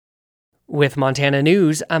With Montana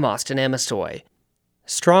News, I'm Austin Amestoy.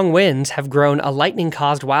 Strong winds have grown a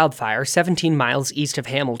lightning-caused wildfire 17 miles east of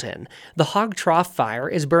Hamilton. The Hog Trough Fire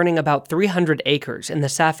is burning about 300 acres in the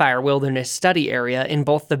Sapphire Wilderness Study area in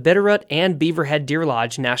both the Bitterroot and Beaverhead Deer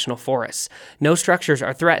Lodge National Forests. No structures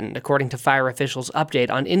are threatened, according to fire officials' update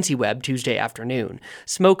on IncieWeb Tuesday afternoon.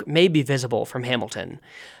 Smoke may be visible from Hamilton.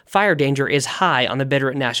 Fire danger is high on the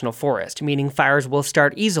Bitterroot National Forest, meaning fires will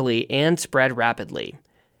start easily and spread rapidly.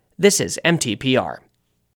 This is MTPR.